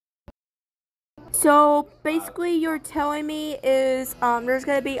So basically, you're telling me is there's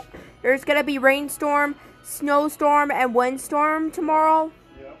gonna be rainstorm, snowstorm, and windstorm tomorrow.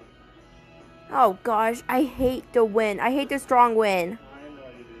 Yep. Oh gosh, I hate the wind. I hate the strong wind. I know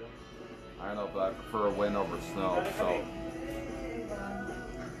you do. I know, but I prefer wind over snow. So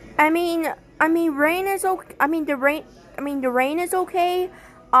I mean, rain is okay. The rain is okay.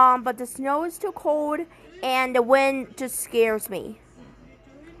 But the snow is too cold, and the wind just scares me.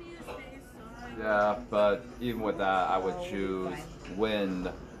 yeah, but even with that, I would choose wind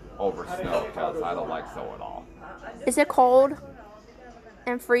over snow because I don't like snow at all. Is it cold?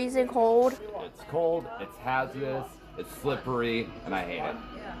 And freezing cold? It's cold, it's hazardous, it's slippery, and I hate it.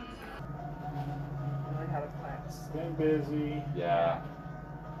 Been busy. Yeah.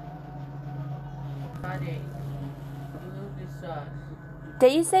 Scotty, you look sus.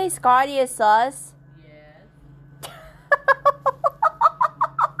 Did you say Scotty is sus? Yes.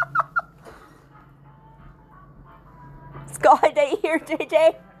 Scott, did you hear JJ?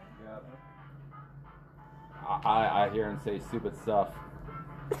 Yep. I hear him say stupid stuff.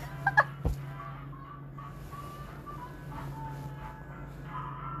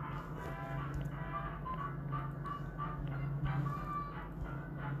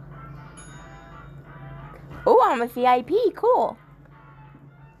 Oh, I'm a VIP. Cool.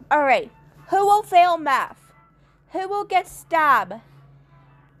 Alright. Who will fail math? Who will get stabbed?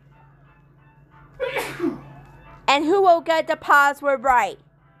 And who will get the password right?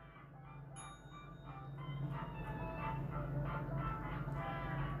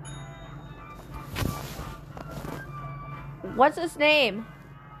 What's his name?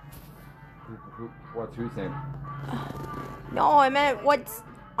 What's whose name? No, I meant what's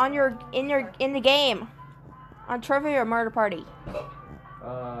on in the game. On Trivia or Murder Party.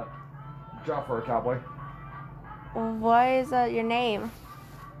 Job for a cowboy. Why is that your name?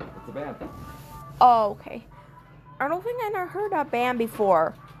 It's a band. Oh, okay. I don't think I never heard that band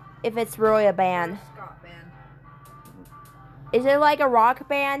before. If it's really a band. Scott band. Is it like a rock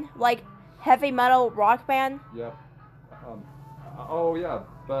band? Like heavy metal rock band? Yep. Oh yeah,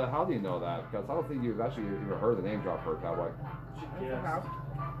 but how do you know that? Because I don't think you've actually even heard the name Drop for a Cowboy. Yes.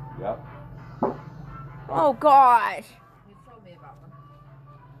 Yep. Oh gosh. You told me about them.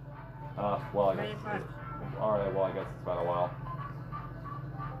 Well, I Many guess. times. All right. Well, I guess it's been a while.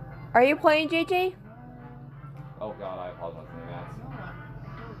 Are you playing JJ? Oh God, I apologize in advance. No, I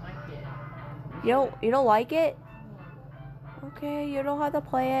don't like it. You don't like it? Okay, you don't have to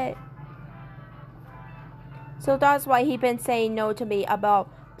play it. So that's why he been saying no to me about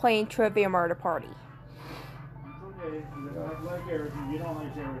playing Trivia Murder Party. It's okay. You don't like everything. You don't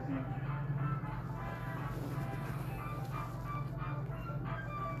like everything.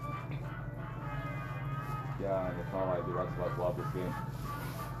 Yeah, and it's not like the rest of us love this game.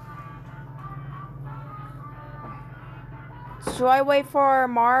 Should I wait for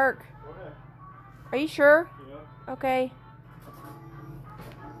Mark? Go ahead. Are you sure? Yep. Okay.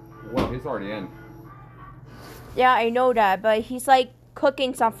 Well, he's already in. Yeah, I know that, but he's like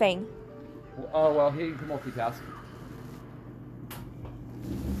cooking something. Oh well, he can multitask.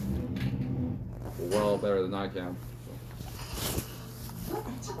 Well, better than I can.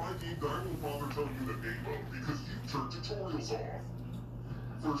 Welcome to my game that I won't bother telling you the name of because you turned tutorials off.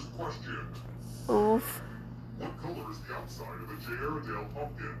 First question. Oof. What color is the outside of the J. Airedale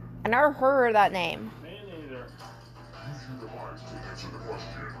pumpkin? I never heard of that name. Me neither. Use your device to answer the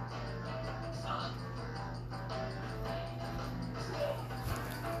question.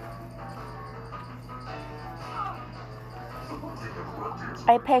 Give the correct answer.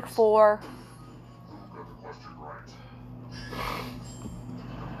 I picked 4. Who got the question right?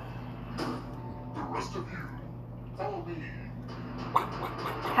 The rest of you, follow me.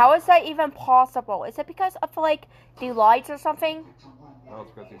 How is that even possible? Is it because of like the lights or something? To room Well,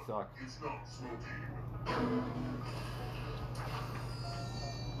 it's because you suck. It's not smoking.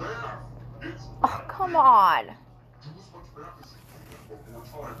 Math! It's Oh, come on. do as much math as you can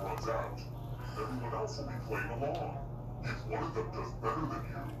before time runs out. Everyone else will be playing along. If one of them does better than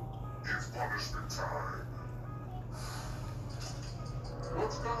you, it's punishment time.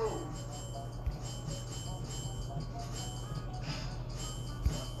 Let's go!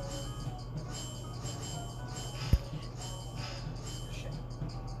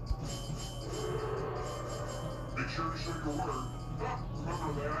 Make sure to show your word.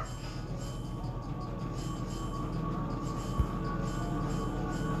 Remember that.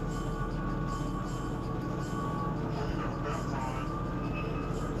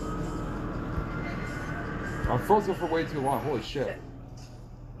 I'm frozen for way too long. Holy shit.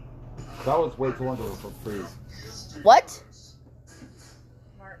 That was way too long to freeze. What?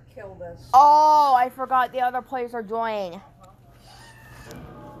 Mark. kill this. Oh, I forgot the other players are joining.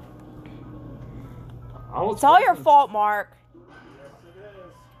 It's all your fault, Mark. Yes, it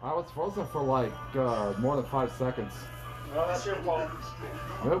is. I was frozen for like more than 5 seconds. Well, that's your fault.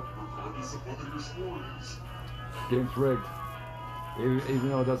 Nope. Regardless of whether your score is. Game's rigged. Even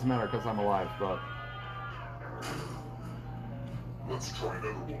though it doesn't matter because I'm alive, but. Let's try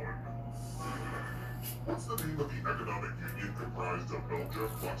another one. What's the name of the economic union comprised of Belgium,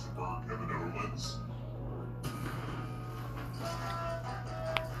 Luxembourg, and the Netherlands?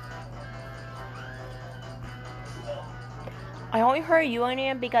 I only heard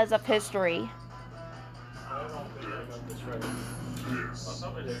union because of history. I don't think I got this right. This.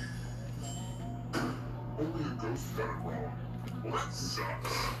 Somebody did. Only a ghost got it wrong. Well, that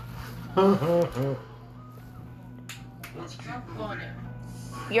sucks. Let's keep Not moving. funny.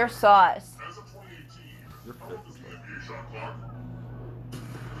 You're sauce. As of 2018, how old is the NBA shot clock?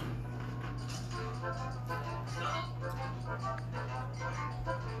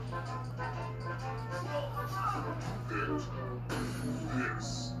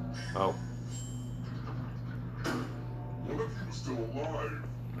 This. Oh. One of you is still alive.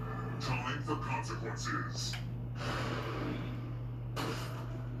 Time for consequences.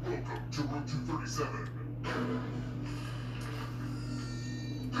 Welcome to room 237.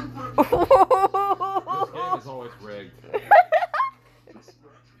 This game is always rigged. Just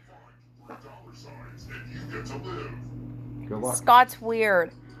scratch and find $3 signs and you get to live. Good luck. Scott's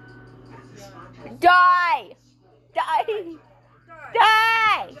weird. But if you scratch all Die! Die!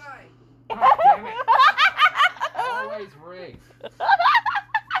 Die! God damn it. Always rigged.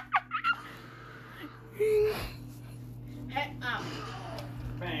 Head up.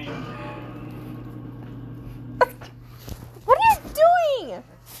 Bang. What are you doing?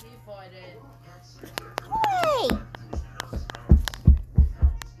 He fought it. Hey!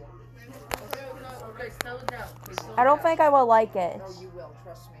 Okay, slow down. Okay, slow I don't down. think I will like it. No, you will.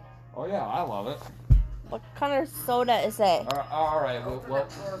 Trust me. Oh yeah, I love it. What kind of soda is it? All right. Well,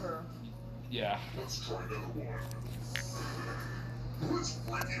 For her. yeah. Let's try another one. Who is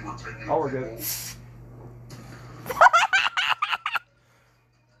freaky rectangular Oh, we're good. people?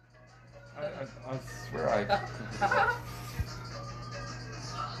 I swear I.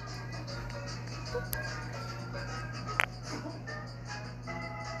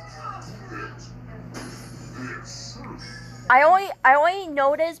 This. I only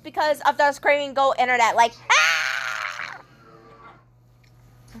noticed because of the screaming go internet, like ah!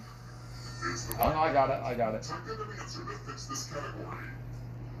 It's the Oh no, I got it. I got it. Type in an answer that fits this category.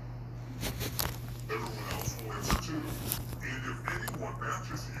 Everyone else will answer too. And if anyone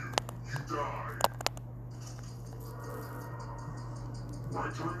matches you, you die.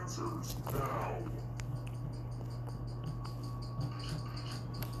 Write your answers now.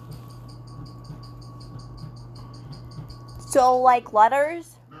 So like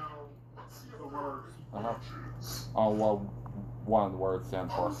letters? Now, let's see if The the words. matches. Oh well, one of the words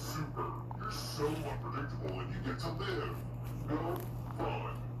stands Oh, for. super. You're so unpredictable and you get to live. No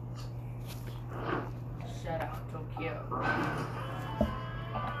fun. Shut up, Tokyo.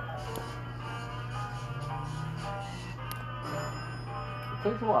 It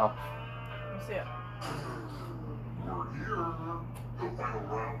takes a while. Let me see it. We're here. The final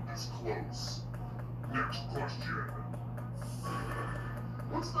round is close. Next question.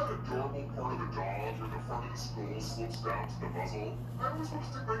 What's that adorable part of a dog where the front of the skull slopes down to the muzzle? I always want to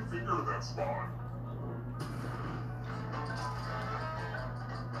stick my finger to that spot.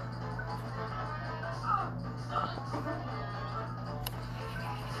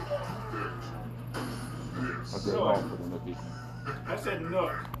 I This. did it all for the nookie. I said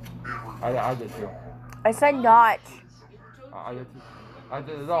nook. I did too. I said not. I did. I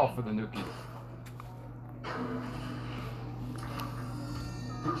did it all for the nookie.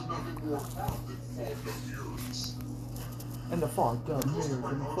 There's nothing more fun than fogged up mirrors. And the fog done Most mirrors of my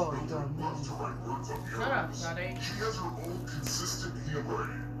and the mom fog Mildred done loves to mirrors. write words on Shut up, mirrors. Daddy. She has her own consistent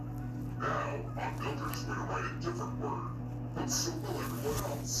handwriting. Now, Aunt Mildred is going to write a different word, but so will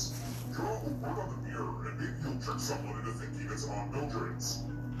everyone else. Draw a word on the mirror, and maybe you'll trick someone into thinking it's Aunt Mildred's.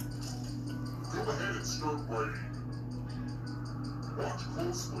 Go ahead and start writing. Watch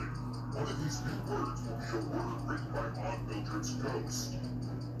closely. One of these new words will be a word written by Aunt Mildred's ghost.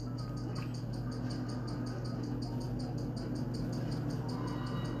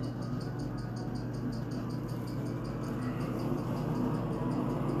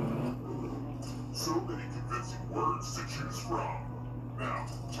 So many convincing words to choose from. Now,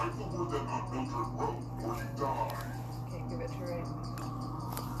 type the word that Aunt Mildred wrote, or you die. Can't give it to Ray.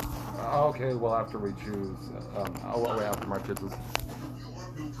 Okay, well after we choose, oh wait, after Mark chooses. You'll feel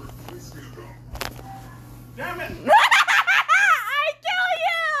Aunt Mildred Damn it! I kill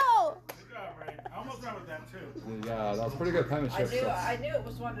you! Good job, Ray. I almost remembered that too. Yeah, that was pretty good penmanship. I knew it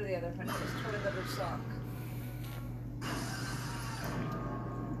was one or the other, but it was totally the other song.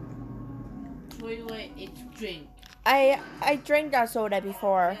 Toilet, it's drink. I drank that soda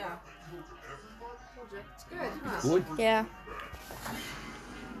before. Yeah. Told you. It's good, huh? Good. Yeah.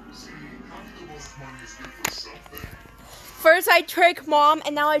 First I trick Mom,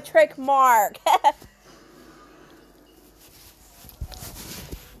 and now I trick Mark.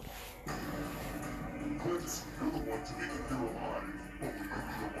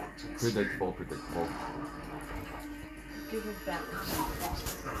 Predictable, predictable. Give it back.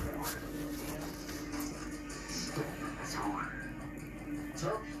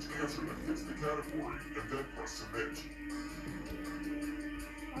 Tap each answer that fits the category and then press submit.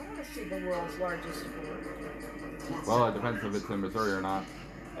 I want to see the world's largest fort. Well, it depends if it's in Missouri or not.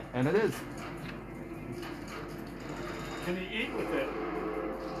 And it is. Can you eat with it?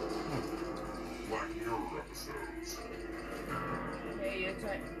 Black Mirror episodes.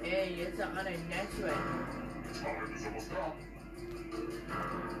 Hey, it's on a next one. Time is almost up.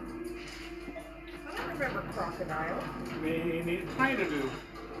 I don't remember Crocodile. We need kind to do.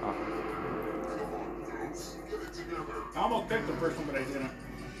 Come on, folks. Get it together. I almost picked the first one, but I didn't.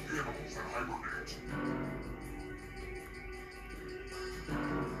 Animals that hibernate.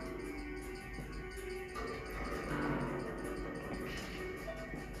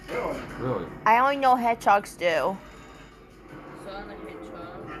 Really? Really. I only know hedgehogs do. Son of a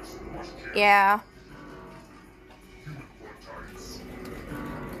hedgehog. Next question. Yeah. Human blood types.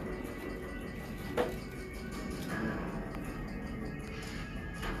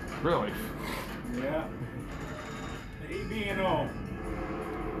 Really. Yeah. A, B, and O.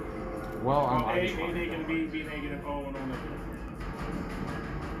 Well, A I'm negative, B negative, O, and O negative.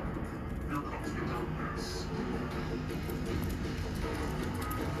 Here comes the darkness.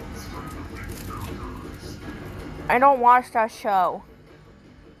 I don't watch that show.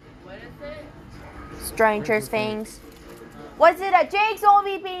 What is it? Stranger Things. Was it a Jake's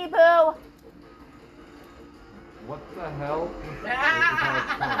Only Beanie Boo? What the hell?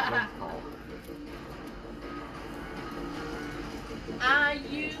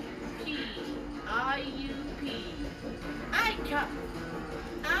 IUP.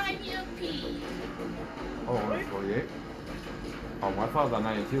 IUP. Oh, that's 48. Oh, I thought that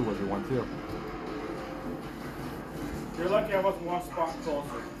 92 would be one too. You're lucky I wasn't one spot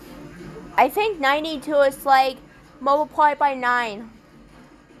closer. I think 92 is like multiplied by 9.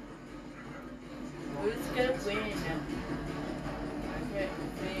 Who's gonna win? I said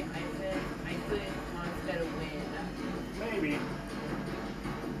Mom's gonna win. Maybe.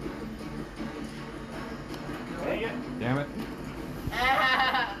 Dang it. Damn it.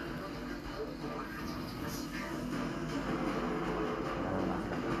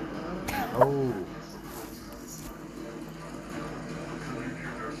 Oh.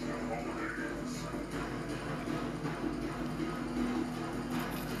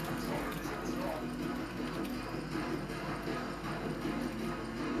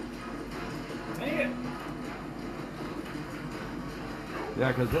 Dang it. Yeah,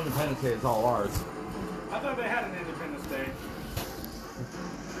 because Independence Day is all ours. I thought they had an Independence Day.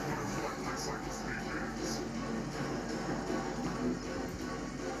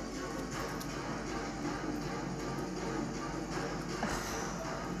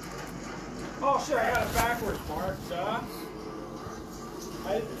 Oh shit, I got it backwards, Mark.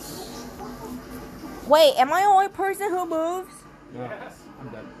 Wait, am I the only person who moves? Yes. I'm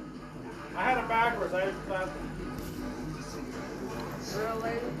dead. I had it backwards. I thought.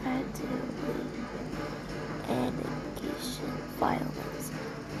 Really? Education violence.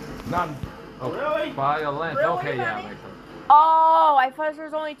 None. Oh, Really? violent. Really, Okay, yeah, honey? makes sense. Oh, I thought there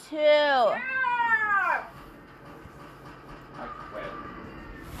was only 2. Ah!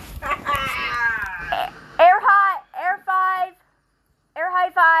 Air high, air 5, air high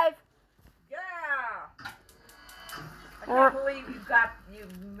 5. Yeah! I can't believe you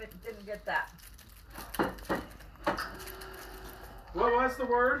didn't get that. What was the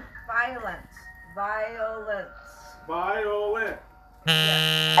word? Violence. Violence. Violent.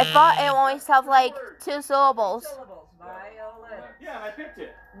 I thought it only have like 2 syllables. Syllables. Violence. Yeah, and I picked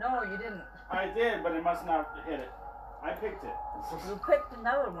it. No, you didn't. I did, but it must not hit it. I picked it. You picked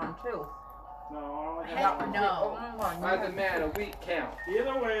another one too. No, I only had That one. was the only one. You had- man, a week count.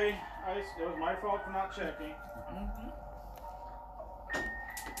 Either way, it was my fault for not checking. Mhm.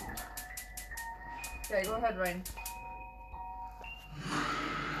 Okay, go ahead, Rain.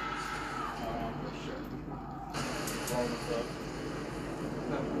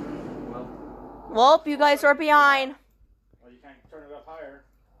 Well, Well, you guys are behind. Well, you can't turn it up higher.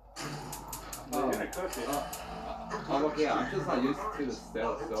 You're gonna cook it. Oh, okay, I'm just not used to the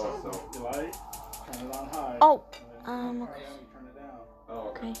still, so. You like? Turn it on high. Oh, And then okay. you turn it down. Oh,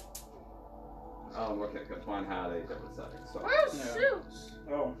 okay. Okay. Okay, because mine had a different setting, so. Where's Yeah. Suits?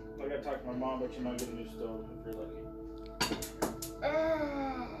 Oh, I gotta talk to my mom, but you might get a new stove if you're lucky.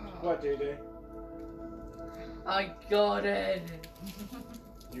 What, JJ? I got it.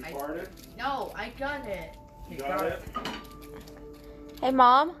 You I- farted? No, I got it. You got it? Hey,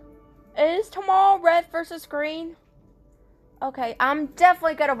 Mom. Is tomorrow red versus green? Okay, I'm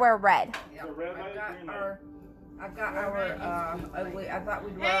definitely gonna wear red. Yeah, The red light, green light. I've got our ugly. I thought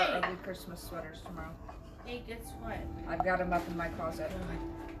we'd wear Hey! our ugly Christmas sweaters tomorrow. Hey, guess what? I've got them up in my closet.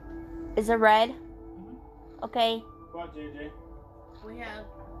 Is it red? Okay. What, JJ? We have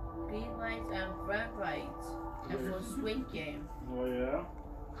green lights and red lights. And for swing game. Oh, yeah?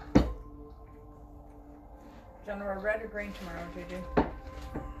 Do you want to wear red or green tomorrow, JJ?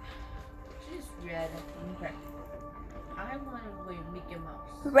 She's red. Okay. I want to wear Mickey Mouse.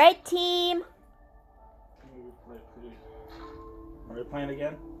 Red team. Are we playing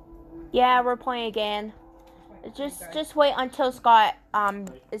again? Yeah, we're playing again. Just wait until Scott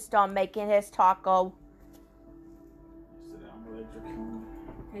is done making his taco. Sit down, my legs are killing me.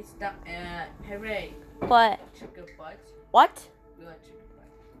 Hey, stop. Hey, Ray. But Chicken butt. what? You got chicken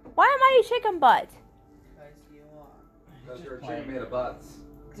butt. Why am I a chicken butt? Because you are. Because you're a chicken made of butts.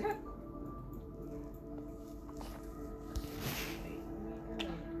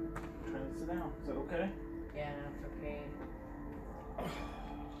 Try to sit down. Is that okay? Yeah, that's okay.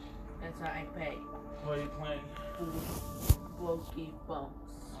 That's how I pay. What are you playing? Bulky bumps.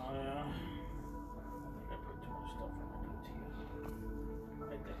 Oh, yeah? I think I put too much stuff in my tortilla. I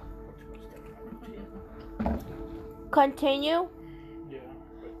think I put too much stuff in my tortilla. Continue. Yeah.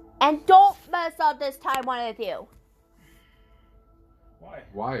 And don't mess up this time, one of you. Why?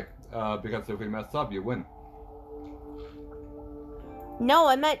 Why? Because if we mess up, you win. No,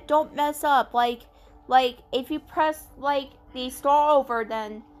 I meant don't mess up. Like if you press like the start over,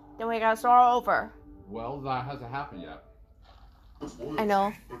 then we gotta start over. Well, that hasn't happened yet. I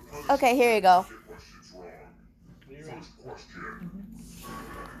know. Okay, here you go. First question.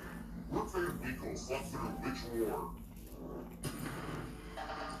 What Van Winkle fought through which war?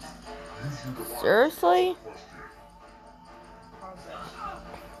 Use your device. Seriously? Question.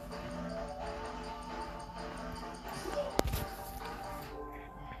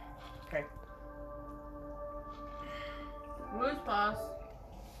 Okay. Who's boss?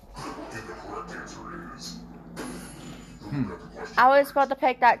 And the correct answer is. Who got the question? I was about to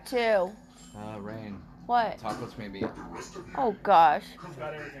pick that too. Rain. What? Tacos maybe. The rest of you. Oh gosh.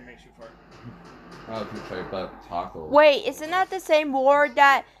 Not everything makes you fart. Oh, touche, but tacos. Wait, isn't that the same ward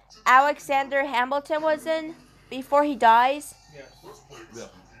that Alexander Hamilton was in before he dies? Yes. Let's play the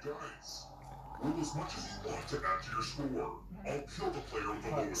spooky dice. Roll as much as you want to add to your score. I'll kill the player with the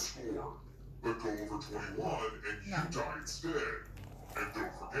lowest score. But go over 21 and you die instead. And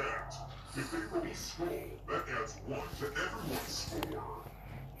don't forget, if they roll a skull, that adds 1 to everyone's score.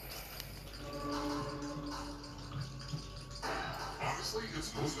 Honestly,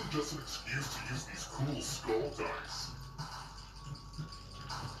 it's mostly just an excuse to use these cool skull dice.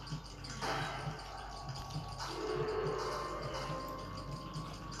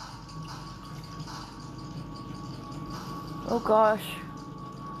 Oh gosh.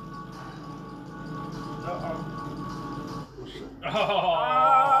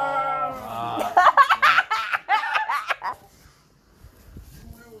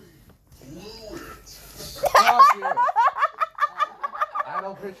 Blew it. Fuck you. I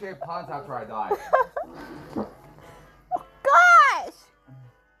don't appreciate puns after I die. Gosh!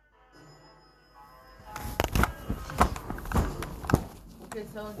 Okay,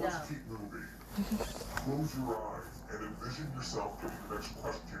 slow Let's down. keep moving. Close your eyes and envision yourself getting the next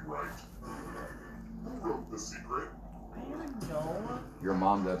question right. Who wrote The Secret? No. Your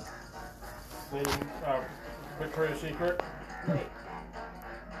mom did. Victoria's Secret. Wait.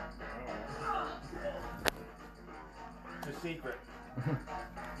 The Secret.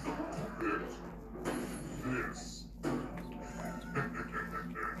 This.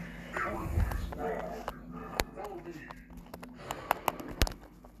 Everyone is wrong. Follow me.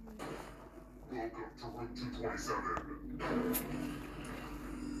 Welcome to room 227.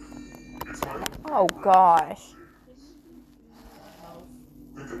 It's my Oh gosh.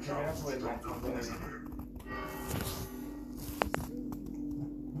 think it counts to dump your poison in.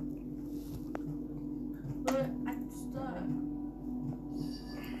 But I'm stuck.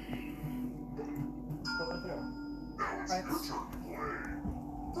 Now it's your turn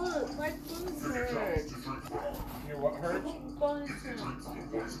to play. But My bones Try hurt. to drink from. Your what hurts? Bones hurt.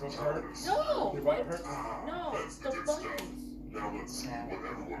 What hurts? No! Your butt hurts? No, That's the the good bones. stuff. Now let's see what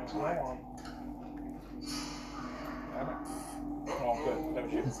everyone Hold drank. on. Damn it. Oh, good.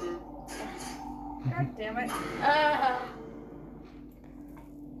 That was you. God damn it.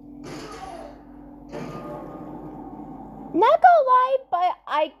 Not gonna lie, but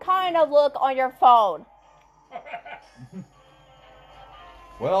I kind of look on your phone.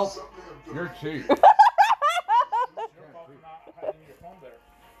 Well, you're cheap. Your fault for not hiding your phone there.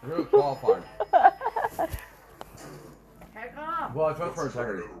 You're qualified. Heck off. Well, it's just for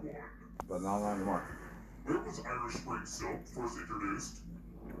integrity, Another one. but not anymore. Where was Irish Spring Silk first introduced?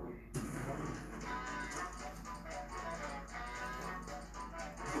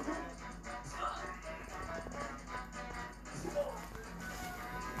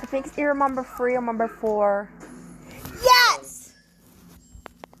 I think it's either number 3 or number 4. Yes!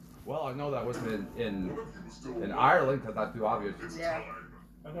 Well, I know that wasn't in Ireland because that's too obvious. Yeah.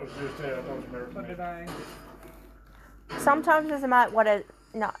 I thought it was just I thought it was American. So did I. Sometimes it's not what it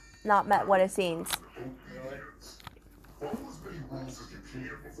not met what it seems. Follow as many rules as you can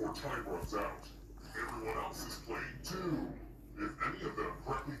before time runs out. Everyone else is playing too. If any of them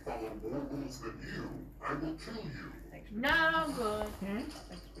correctly follow more rules than you, I will kill you. No, I'm good. Thanks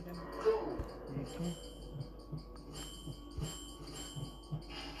for dinner. Go!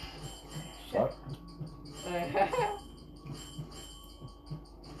 What?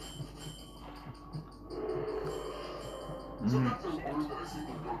 So not to worry that I seem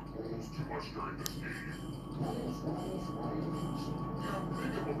to learn rules too much during this game. Rules.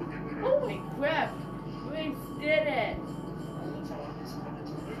 Think of what we can do. Holy crap! We did it! Full time is coming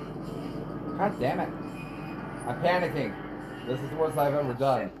to an end. God damn it. I'm panicking. This is the worst I've ever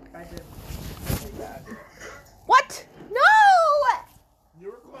done. I did. What? No! You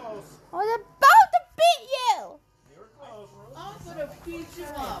were close. I was about to beat you! You were close. I'm gonna beat you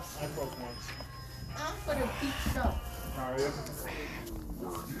up. I broke once. I'm gonna beat you up. Are you?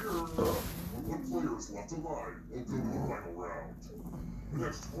 We're here. With players left alive, we'll go to the final round.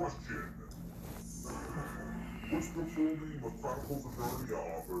 Next question. What's the full name of Chronicles of Narnia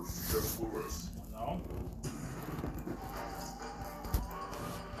author C.S. Lewis? No.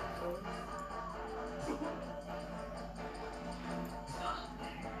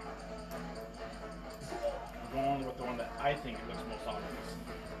 I'm going with the one that I think looks most obvious.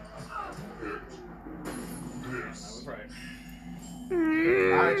 Pick I this. was right.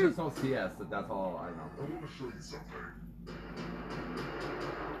 I just know CS, but that's all I know. I want to show you something.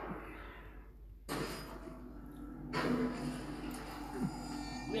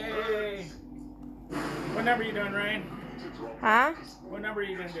 Yay! What number are you doing, Ryan? Huh? What number are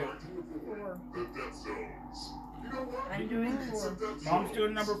you gonna do? 4. The Death Zones. You know what? I'm doing It's a 4. Death Mom's Zone.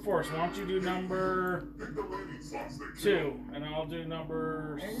 doing number 4, so why don't you do number Pick the landing slots they 2, and I'll do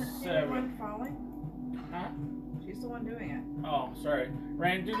number Isn't she the 7. one falling? Huh? She's the one doing it. Oh, sorry.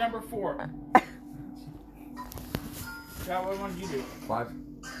 Ryan, do number 4. Scott, what one did you do? 5.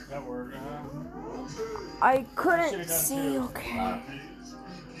 That worked. I couldn't Should've done see, 2. okay.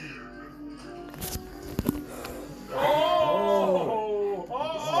 Oh!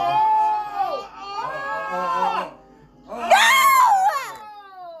 Oh! Oh! No!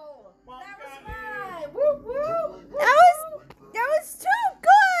 Mom That was got mine! Woo woo! That was too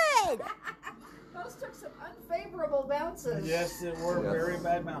good! Those took some unfavorable bounces. Yes, it were Yes. very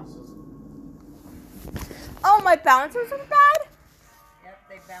bad bounces. Oh, my bouncers are bad? Yep,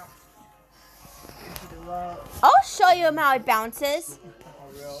 they bounced. Into the low. I'll show you how it bounces.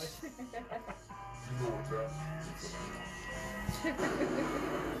 Oh, really? You know what that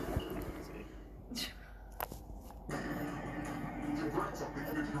Congrats on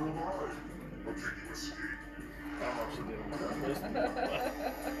making it here alive. But can you escape? I don't know if she did it on purpose.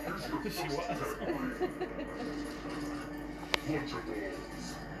 Here's your She first was. category. Lunchables.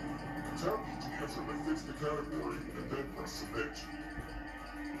 Tap each answer that fits the category and then press submit.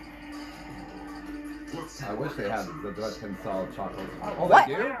 Let's see I what wish they had answers. the Dunkin' solid chocolate. Oh, What?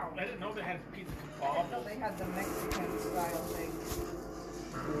 they do? I didn't know they had pizza I didn't know kebab. they had the Mexican style thing.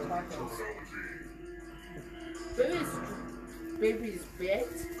 Tacos. Terminology. Baby spit.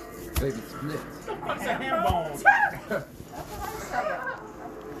 Baby split. What's a ham bone? That's what I said.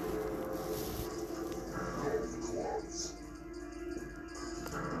 Golf clubs.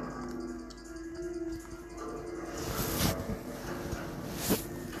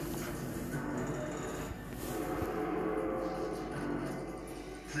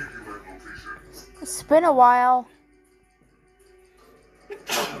 Candyland locations. It's been a while.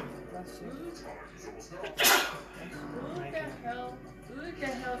 Bless you. Time's almost up. Who the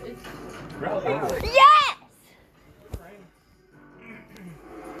hell It's Really? Yes!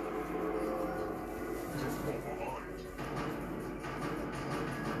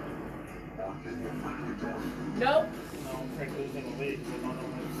 nope. No, Franklin's in the lead. I don't know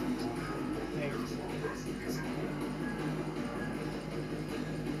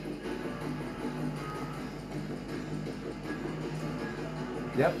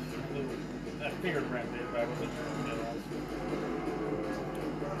Yep. I figured Brent did, but I wasn't sure who did.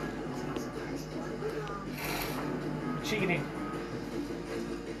 Cheating.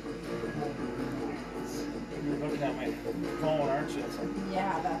 You're looking at my phone, aren't you?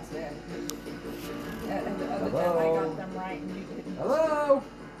 Yeah, that's it. And the other time I Hello? got them right and you didn't. What?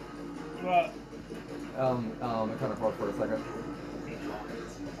 Hello? I kind of paused for a second.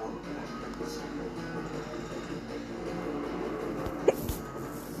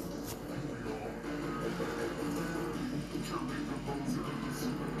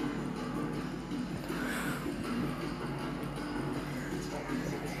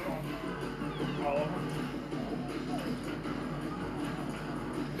 All of them?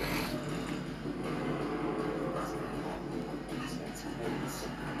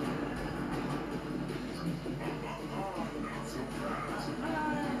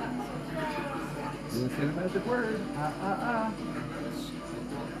 You say the magic word.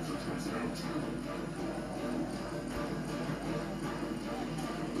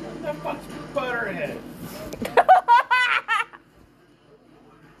 What the fuck's Butterhead?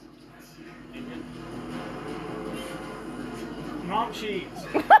 Mom cheats.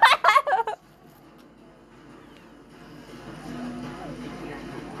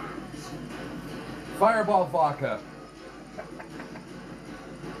 Fireball vodka.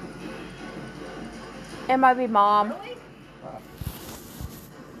 It might be mom. Really?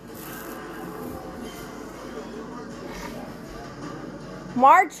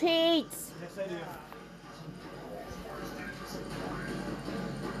 Mar cheats. Yes, I do.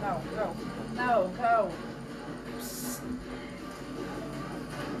 No, go. No, go.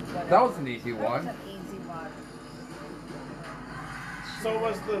 That was an easy That was one. an easy one. So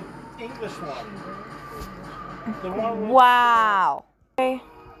was the English one. The one with Wow. Okay.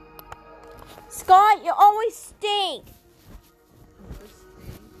 Scott, you always stink.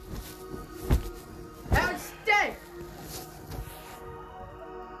 Now it's dead.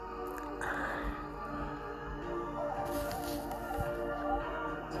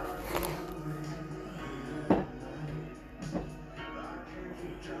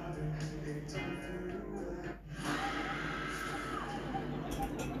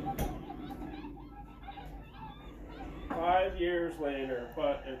 years later,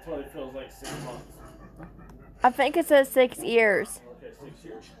 but it totally feels like 6 months. I think it says 6 years. Okay, 6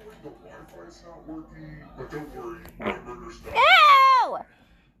 years. The Wi-Fi's not working, but don't worry, my burger's done. Ew!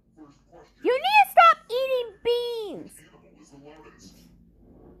 First question, You need to stop eating beans. animal is the loudest?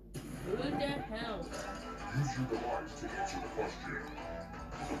 Who the hell? Use your device to answer the question.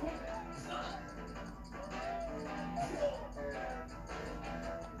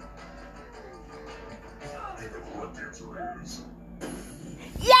 And the correct answer is...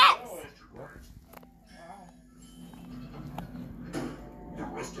 Yes! The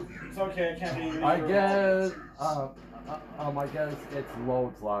rest of you... It's okay, I can't be even I sure. guess, I guess it's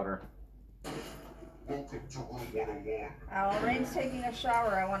loads louder. Welcome to Room 101. Lorraine's taking a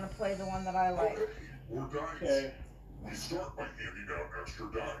shower. I want to play the one that I like. Okay, more dice. Okay. We start by handing out extra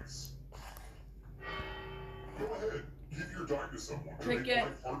dice. Go ahead, give your die to someone. to Pick make a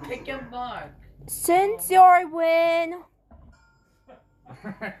life harder pick for a them. mark. Since your win.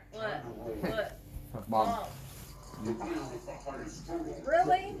 What? What? Mom. Oh. The player with the highest total.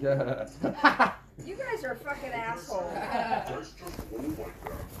 Really? Yeah. You guys are fucking assholes. Dice just roll like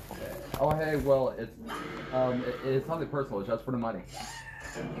that. Oh hey, well it's nothing personal. It's just for the money.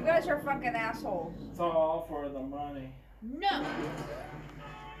 You guys are fucking assholes. It's all for the money. No.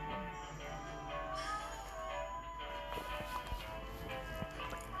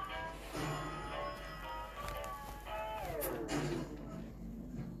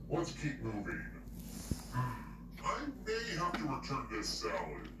 Let's keep moving. I may have to return this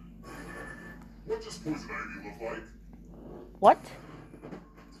salad. What does poison ivy look like? What? What?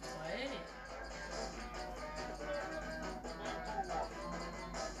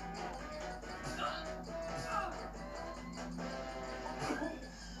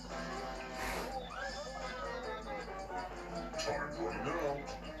 Time's running out.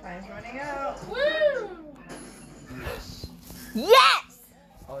 Time's running out. Woo! This. Yes!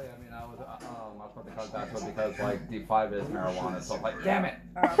 Oh yeah, I mean I was about to cut that one because like D5 is marijuana, so I'm like damn it.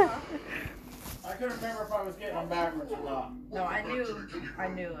 Uh-huh. I I couldn't remember if I was getting them backwards or not. No, I knew it.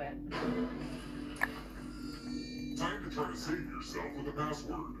 Time to try to save yourself with a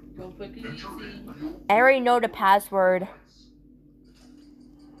password. Go quick and easy. I already know the password.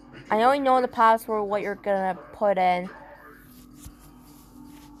 I only know the password what you're gonna put in.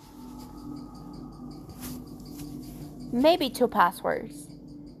 Maybe 2 passwords.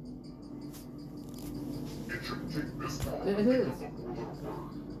 It shouldn't take this long. It is.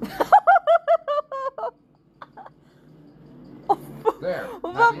 There.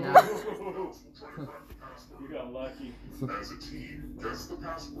 Happy now. You got lucky. As a team, guess the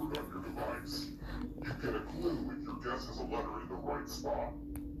password on your device. You get a clue if your guess has a letter in the right spot.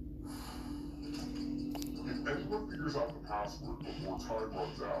 If anyone figures out the password before time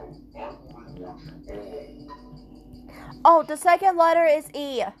runs out, I will reward you all. Oh, the second letter is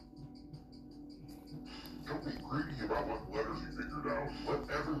E. Don't be greedy about what letters you figured out. Let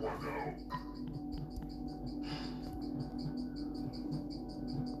everyone know.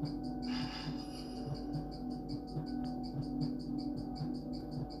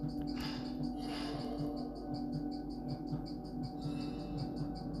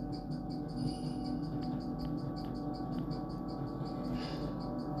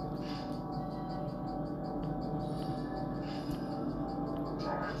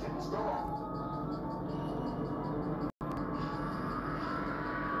 Time's gonna stop.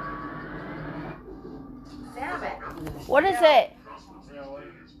 Damn it. What is it? Password's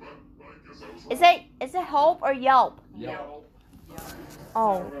but I guess I was Is it help or Yelp? Yelp.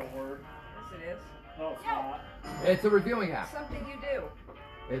 Oh. Real word. Yes, it is. No, it's not. It's a reviewing app. Something you do.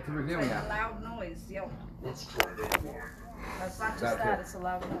 It's a It's reviewing like a app. loud noise. Yelp. Let's try that one. That's not just That's that, it. it's a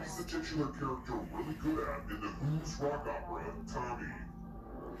loud What's noise. the titular character really good at in the Who's rock opera, Tommy?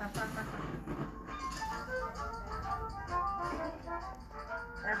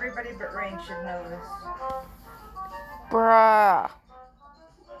 Everybody but Rain should know this. Bruh.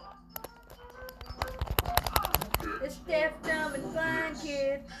 This deaf, dumb, and blind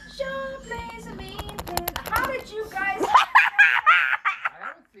kid sure plays a mean pin. How did you guys? I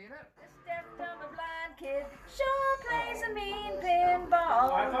haven't seen it. This deaf, dumb, and blind kid sure plays a mean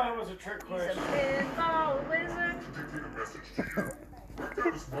pinball. I thought it was a trick He's a question. pinball wizard. Dictate a message to you. Write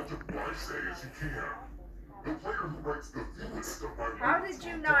down as much of what I say as you can. The player who writes the fewest of my words. How did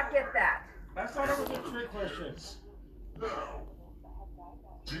you not get that? I thought it was a trick question. Now,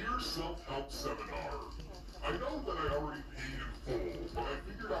 dear self-help seminar, I know that I already paid in full, but I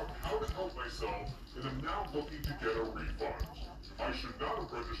figured out how to help myself and am now looking to get a refund. I should not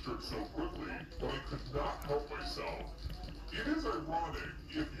have registered so quickly, but I could not help myself. It is ironic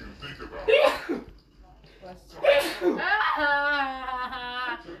if you think about it.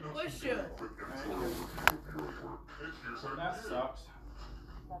 Push you. That sucks.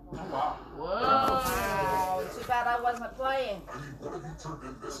 Oh, wow. Whoa. Oh, too bad I wasn't playing. I mean, what have you turned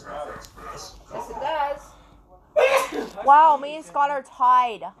in this half-ass mess? Yes, it does. Wow, me and Scott are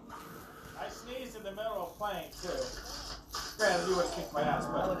tied. I sneezed in the middle of playing, too. Granted, you would have kicked my ass, I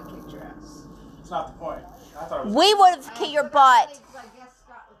would but have kicked your ass. it's not the point. I thought it was. We would have kicked your butt. I guess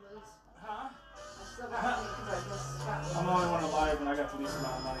Scott would lose. Huh? I still got money because I guess Scott would I'm the only one alive and I got the least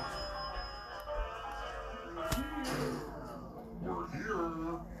amount of money. We're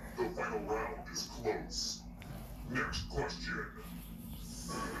here. The final round is close. Next question.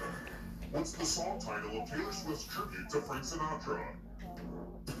 What's the song title of Taylor Swift's tribute to Frank Sinatra?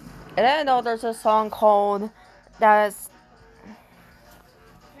 I didn't know there's a song called that's.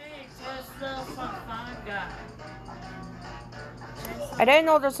 Hey, Tesla, fun guy. I didn't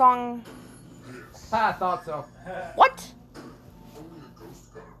know the song. This. I thought so. What? Only a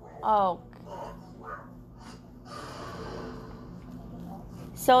ghost got it wrong. Oh. Oh, crap.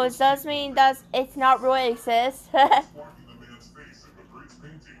 So it does mean that it's not really exist. Marking the man's face in the Prince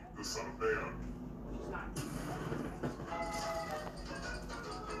painting, The Son of Man.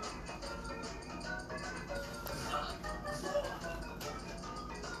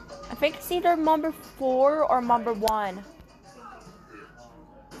 I think it's either number 4 or number 1.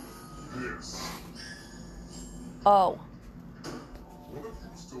 This. Oh. One of you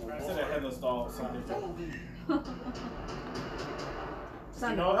still I said a headless doll sounded Follow me.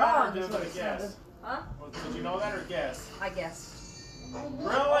 You know that or wrong, did is it what it guess? sounded. Huh? Did you know that or guess? I guess. Really?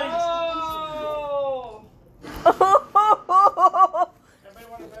 Oh! Everybody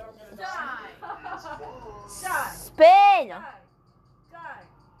want to bet I'm gonna die? Die. Die! Spin! Die! Die!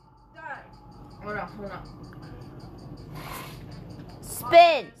 Die! Hold on, hold on.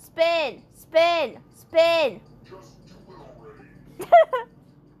 Spin! Spin! Spin! Spin! Just do it already.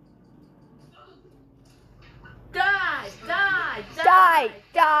 Die! Die! Die,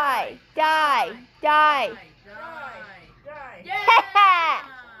 die, die, die. Die. Yeah!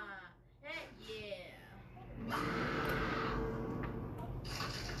 Heck yeah!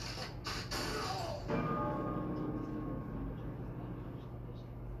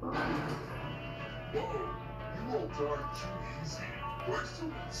 Whoa, you all died too easy. But I still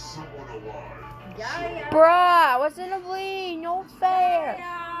need someone alive. Yeah. Bruh, I was in a bleed. No fair.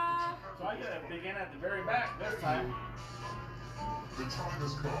 Yeah. So I gotta begin at the very back this time. The time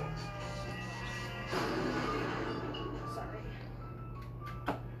has come. Sorry.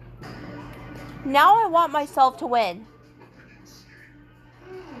 Now I want myself to win.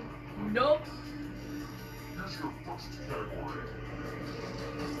 Nope. Here's your first category.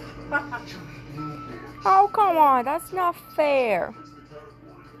 Blue board. Oh, come on. That's not fair. Fix the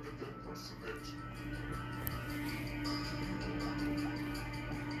category and then press submit.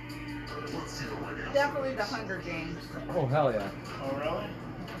 Let's see the right answer. Definitely the Hunger Games. Oh, hell yeah. Oh, really?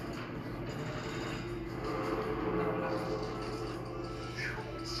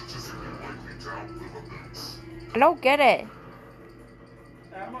 Animals statistically likely to outlive a moose. I don't get it.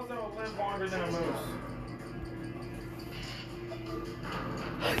 Animals that will live longer than a moose.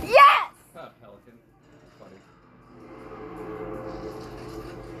 Yes! Pelican. Funny.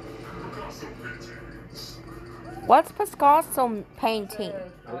 Picasso paintings. What's Picasso painting?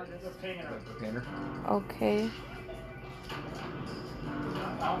 The painter. The painter. Okay.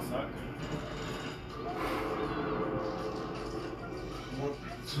 That'll suck. What the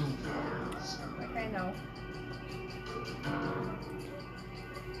two waters? Okay, no.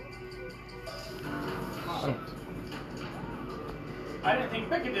 I didn't think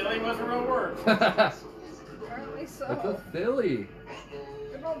Piccadilly was a real word. Apparently so. That's a silly.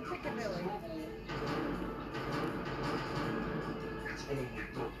 Good old Piccadilly. It's only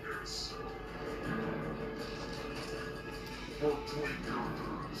darkness. For 20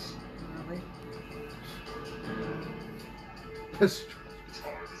 characters. Really? That's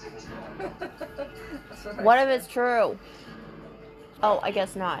Time is almost gone. That's what I What if said. it's true? Oh, I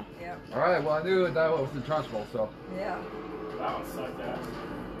guess not. Yep. Alright, well, I knew that was the Trunchbull, so. Yeah. That one sucked ass.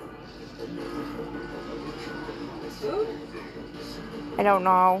 Food? I don't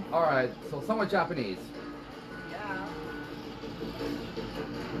know. Alright, so somewhat Japanese. Yeah.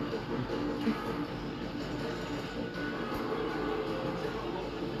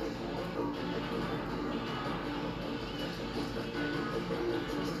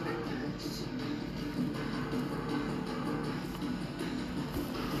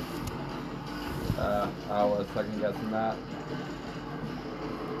 I was second guessing that.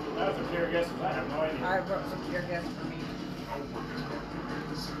 That was a pure guess, 'cause I have no idea. I wrote some pure guess for me.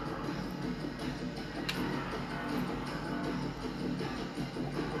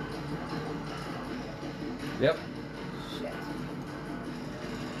 Yep. Shit.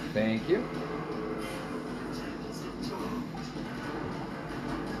 Thank you.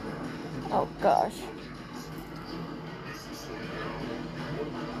 Oh, gosh.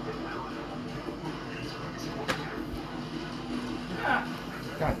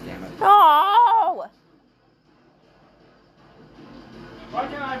 God damn it. Oh! Why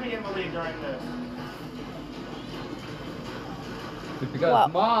can't I be in the lead during this? It's because Well.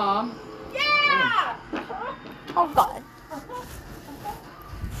 Mom. Yeah! Oh, God.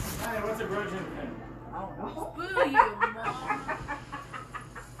 Hey, what's a Trojan thing? I don't know. Boo you, Mom.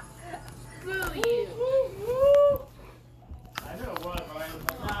 Boo you. I knew it was, but I was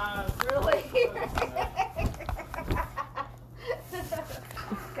like, nah. Really?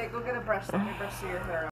 Okay, go get a brush. Let me brush your hair.